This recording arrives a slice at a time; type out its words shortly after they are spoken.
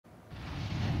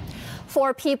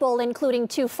4 people, including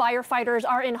 2 firefighters,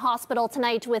 are in hospital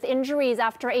tonight with injuries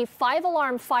after a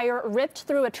 5-alarm fire ripped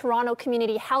through a Toronto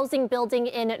community housing building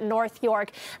in North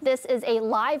York. This is a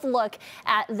live look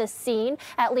at the scene.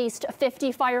 At least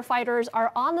 50 firefighters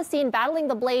are on the scene battling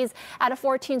the blaze at a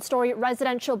 14-story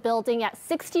residential building at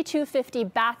 6250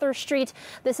 Bathurst Street.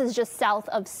 This is just south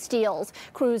of Steeles.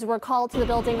 Crews were called to the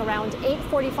building around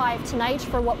 8:45 tonight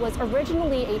for what was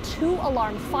originally a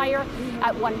 2-alarm fire.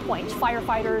 At one point,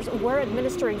 firefighters were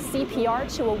administering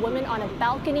CPR to a woman on a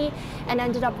balcony and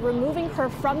ended up removing her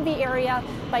from the area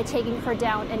by taking her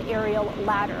down an aerial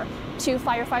ladder. 2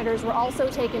 firefighters were also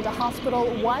taken to hospital,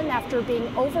 one after being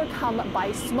overcome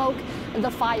by smoke. The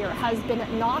fire has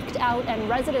been knocked out and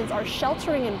residents are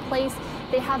sheltering in place.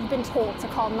 They have been told to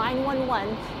call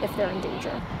 911 if they're in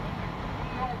danger.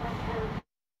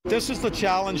 This is the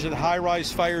challenge that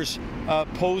high-rise fires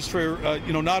pose for,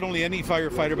 not only any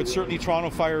firefighter, but certainly Toronto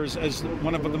Fires as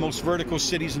one of the most vertical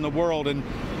cities in the world. And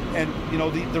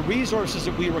the resources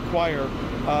that we require,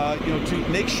 to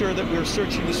make sure that we're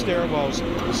searching the stairwells,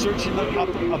 searching up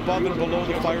above and below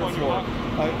the fire floor,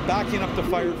 backing up the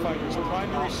firefighters,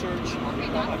 primary search,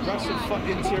 aggressive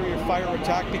interior fire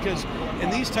attack, because in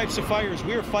these types of fires,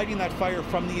 we are fighting that fire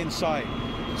from the inside.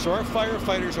 So our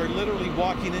firefighters are literally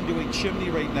walking into a chimney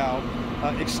right now,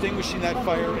 extinguishing that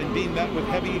fire and being met with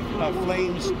heavy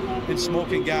flames and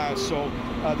smoke and gas. So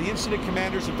the incident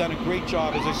commanders have done a great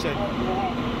job, as I said.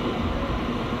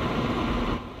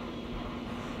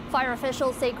 Fire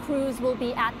officials say crews will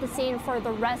be at the scene for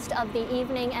the rest of the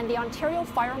evening, and the Ontario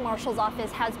Fire Marshal's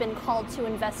Office has been called to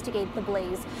investigate the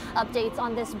blaze. Updates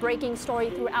on this breaking story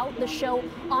throughout the show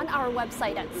on our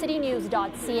website at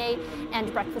citynews.ca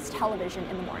and Breakfast Television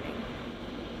in the morning.